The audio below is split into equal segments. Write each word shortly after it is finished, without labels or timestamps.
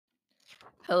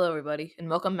Hello, everybody, and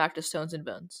welcome back to Stones and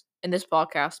Bones. In this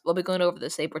podcast, we'll be going over the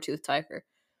saber-toothed tiger.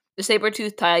 The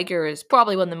saber-toothed tiger is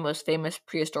probably one of the most famous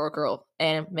prehistorical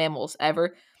mammals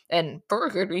ever, and for a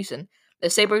good reason. The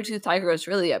saber-toothed tiger was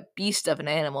really a beast of an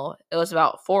animal. It was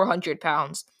about 400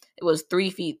 pounds. It was 3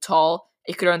 feet tall.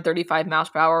 It could run 35 miles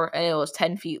per hour, and it was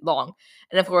 10 feet long.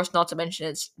 And of course, not to mention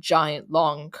its giant,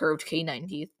 long, curved canine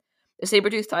teeth. The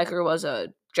saber-toothed tiger was a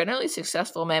generally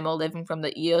successful mammal living from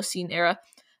the Eocene era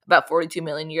about 42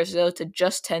 million years ago to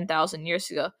just 10,000 years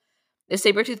ago. The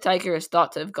saber-toothed tiger is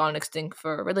thought to have gone extinct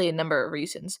for really a number of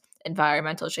reasons: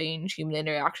 environmental change, human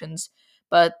interactions,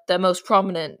 but the most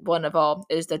prominent one of all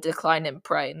is the decline in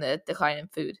prey and the decline in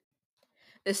food.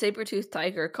 The saber-toothed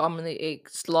tiger commonly ate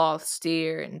sloths,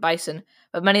 deer, and bison,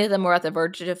 but many of them were at the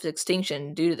verge of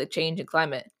extinction due to the change in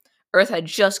climate. Earth had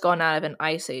just gone out of an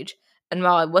ice age, and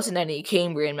while it wasn't any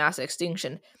Cambrian mass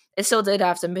extinction, it still did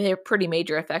have some pretty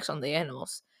major effects on the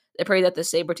animals. The prey that the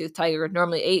saber-toothed tiger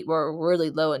normally ate were really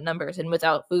low in numbers, and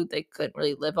without food they couldn't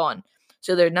really live on.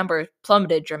 So their numbers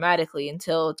plummeted dramatically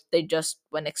until they just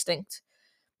went extinct.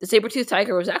 The saber-toothed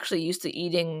tiger was actually used to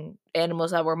eating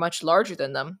animals that were much larger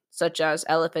than them, such as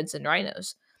elephants and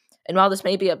rhinos. And while this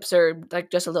may be absurd,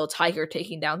 like just a little tiger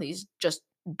taking down these just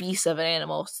beasts of an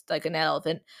animal, like an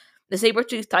elephant, the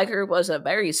saber-toothed tiger was a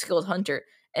very skilled hunter,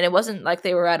 and it wasn't like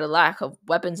they were at a lack of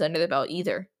weapons under their belt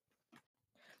either.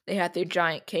 They had their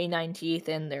giant canine teeth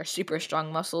and their super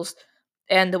strong muscles.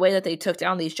 And the way that they took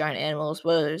down these giant animals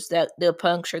was that they'll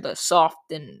puncture the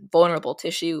soft and vulnerable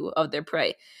tissue of their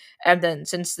prey. And then,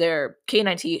 since their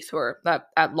canine teeth were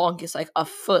at longest like a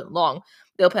foot long,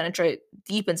 they'll penetrate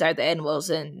deep inside the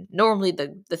animals. And normally,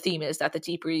 the theme is that the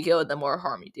deeper you go, the more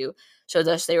harm you do. So,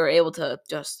 thus, they were able to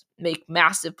just make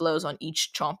massive blows on each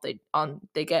chomp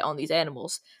they get on these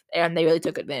animals, and they really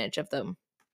took advantage of them.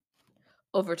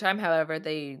 Over time, however,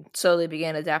 they slowly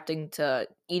began adapting to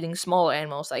eating smaller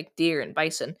animals like deer and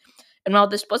bison. And while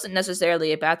this wasn't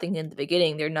necessarily a bad thing in the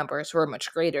beginning, their numbers were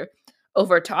much greater.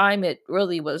 Over time, it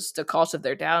really was the cause of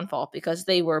their downfall because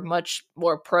they were much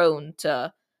more prone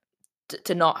to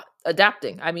not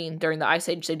adapting. I mean, during the Ice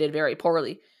Age, they did very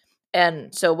poorly.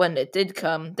 And so when it did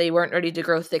come, they weren't ready to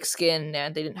grow thick skin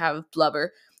and they didn't have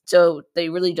blubber. So they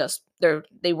really just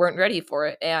they weren't ready for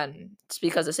it. And it's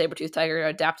because the saber-toothed tiger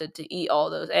adapted to eat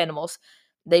all those animals.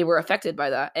 They were affected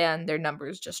by that and their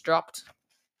numbers just dropped.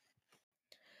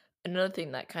 Another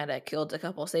thing that kind of killed a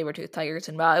couple saber-toothed tigers,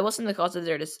 and while it wasn't the cause of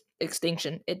their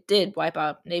extinction, it did wipe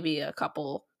out maybe a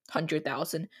couple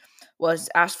 100,000, was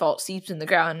asphalt seeps in the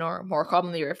ground, or more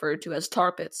commonly referred to as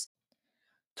tar pits.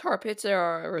 Tar pits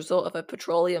are a result of a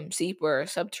petroleum seep where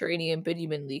subterranean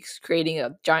bitumen leaks, creating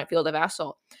a giant field of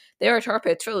asphalt. There are tar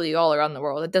pits really all around the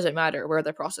world. It doesn't matter where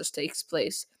the process takes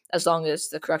place, as long as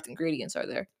the correct ingredients are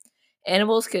there.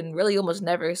 Animals can really almost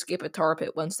never escape a tar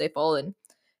pit once they fall in,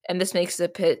 and this makes the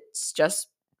pits just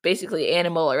basically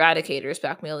animal eradicators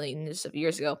back millions of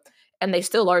years ago, and they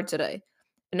still are today.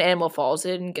 An animal falls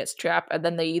in, gets trapped, and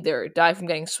then they either die from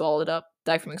getting swallowed up,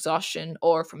 die from exhaustion,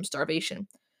 or from starvation.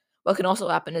 What can also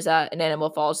happen is that an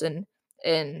animal falls in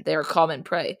their common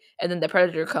prey, and then the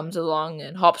predator comes along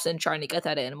and hops in trying to get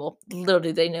that animal. Little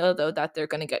do they know, though, that they're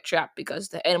going to get trapped because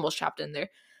the animal's trapped in there.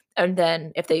 And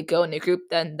then if they go in a group,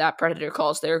 then that predator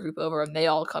calls their group over, and they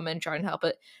all come in try and help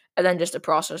it. And then just the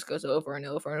process goes over and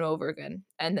over and over again,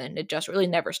 and then it just really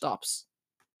never stops.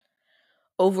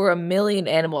 Over 1 million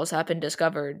animals have been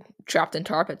discovered trapped in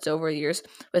tar pits over the years,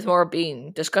 with more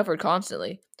being discovered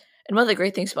constantly. And one of the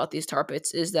great things about these tar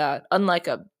pits is that, unlike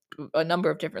a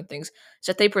number of different things, is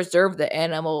that they preserve the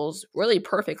animals really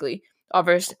perfectly,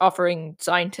 offering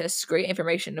scientists great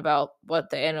information about what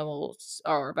the animals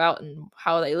are about and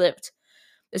how they lived.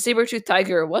 The saber-toothed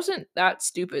tiger wasn't that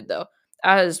stupid, though,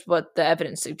 as what the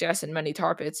evidence suggests in many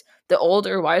tar pits. The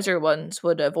older, wiser ones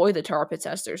would avoid the tar pits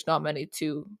as there's not many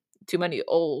too many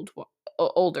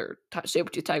older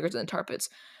saber-toothed tigers in the tar pits.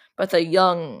 But the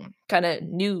young, kind of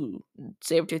new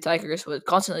saber-toothed tigers would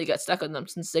constantly get stuck in them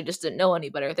since they just didn't know any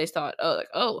better. They thought,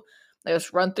 they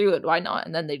just run through it, why not?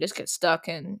 And then they just get stuck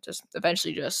and just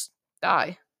eventually just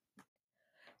die.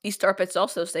 These tar pits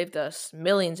also saved us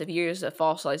millions of years of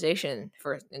fossilization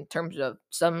for in terms of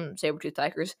some saber-toothed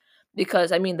tigers,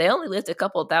 because I mean they only lived a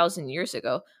couple thousand years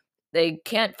ago. They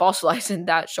can't fossilize in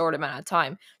that short amount of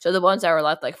time. So the ones that were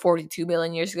left like 42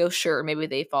 million years ago, sure, maybe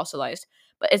they fossilized,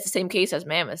 but it's the same case as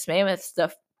mammoths. Mammoths,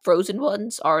 the frozen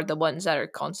ones, are the ones that are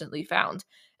constantly found,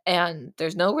 and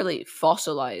there's no really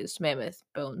fossilized mammoth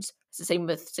bones. It's the same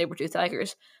with saber-toothed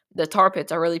tigers. The tar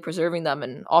pits are really preserving them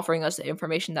and offering us the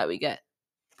information that we get.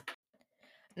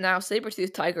 Now,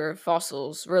 saber-toothed tiger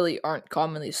fossils really aren't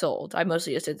commonly sold. I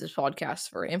mostly just did this podcast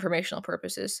for informational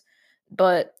purposes.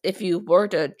 But if you were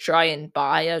to try and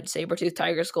buy a saber-toothed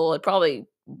tiger skull, it'd probably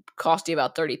cost you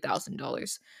about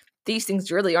 $30,000. These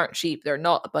things really aren't cheap. They're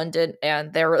not abundant,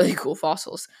 and they're really cool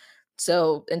fossils.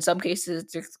 So in some cases,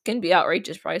 there can be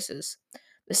outrageous prices.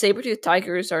 The saber-toothed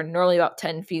tigers are normally about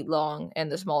 10 feet long,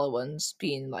 and the smaller ones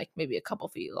being like maybe a couple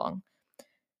feet long.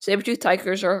 Saber-toothed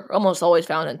tigers are almost always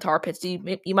found in tar pits.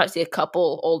 You might see a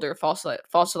couple older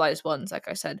fossilized ones, like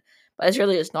I said, but it's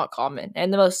really just not common.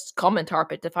 And the most common tar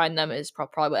pit to find them is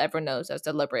probably what everyone knows as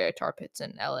the La Brea tar pits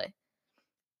in LA.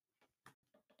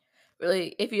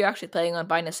 Really, if you're actually planning on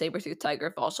buying a saber-toothed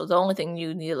tiger fossil, the only thing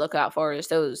you need to look out for is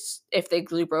those if they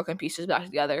glue broken pieces back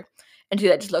together. And do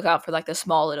that, just look out for like the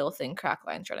small little thin crack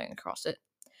lines running across it.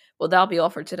 Well, that'll be all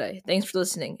for today. Thanks for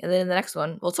listening. And then in the next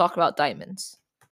one, we'll talk about diamonds.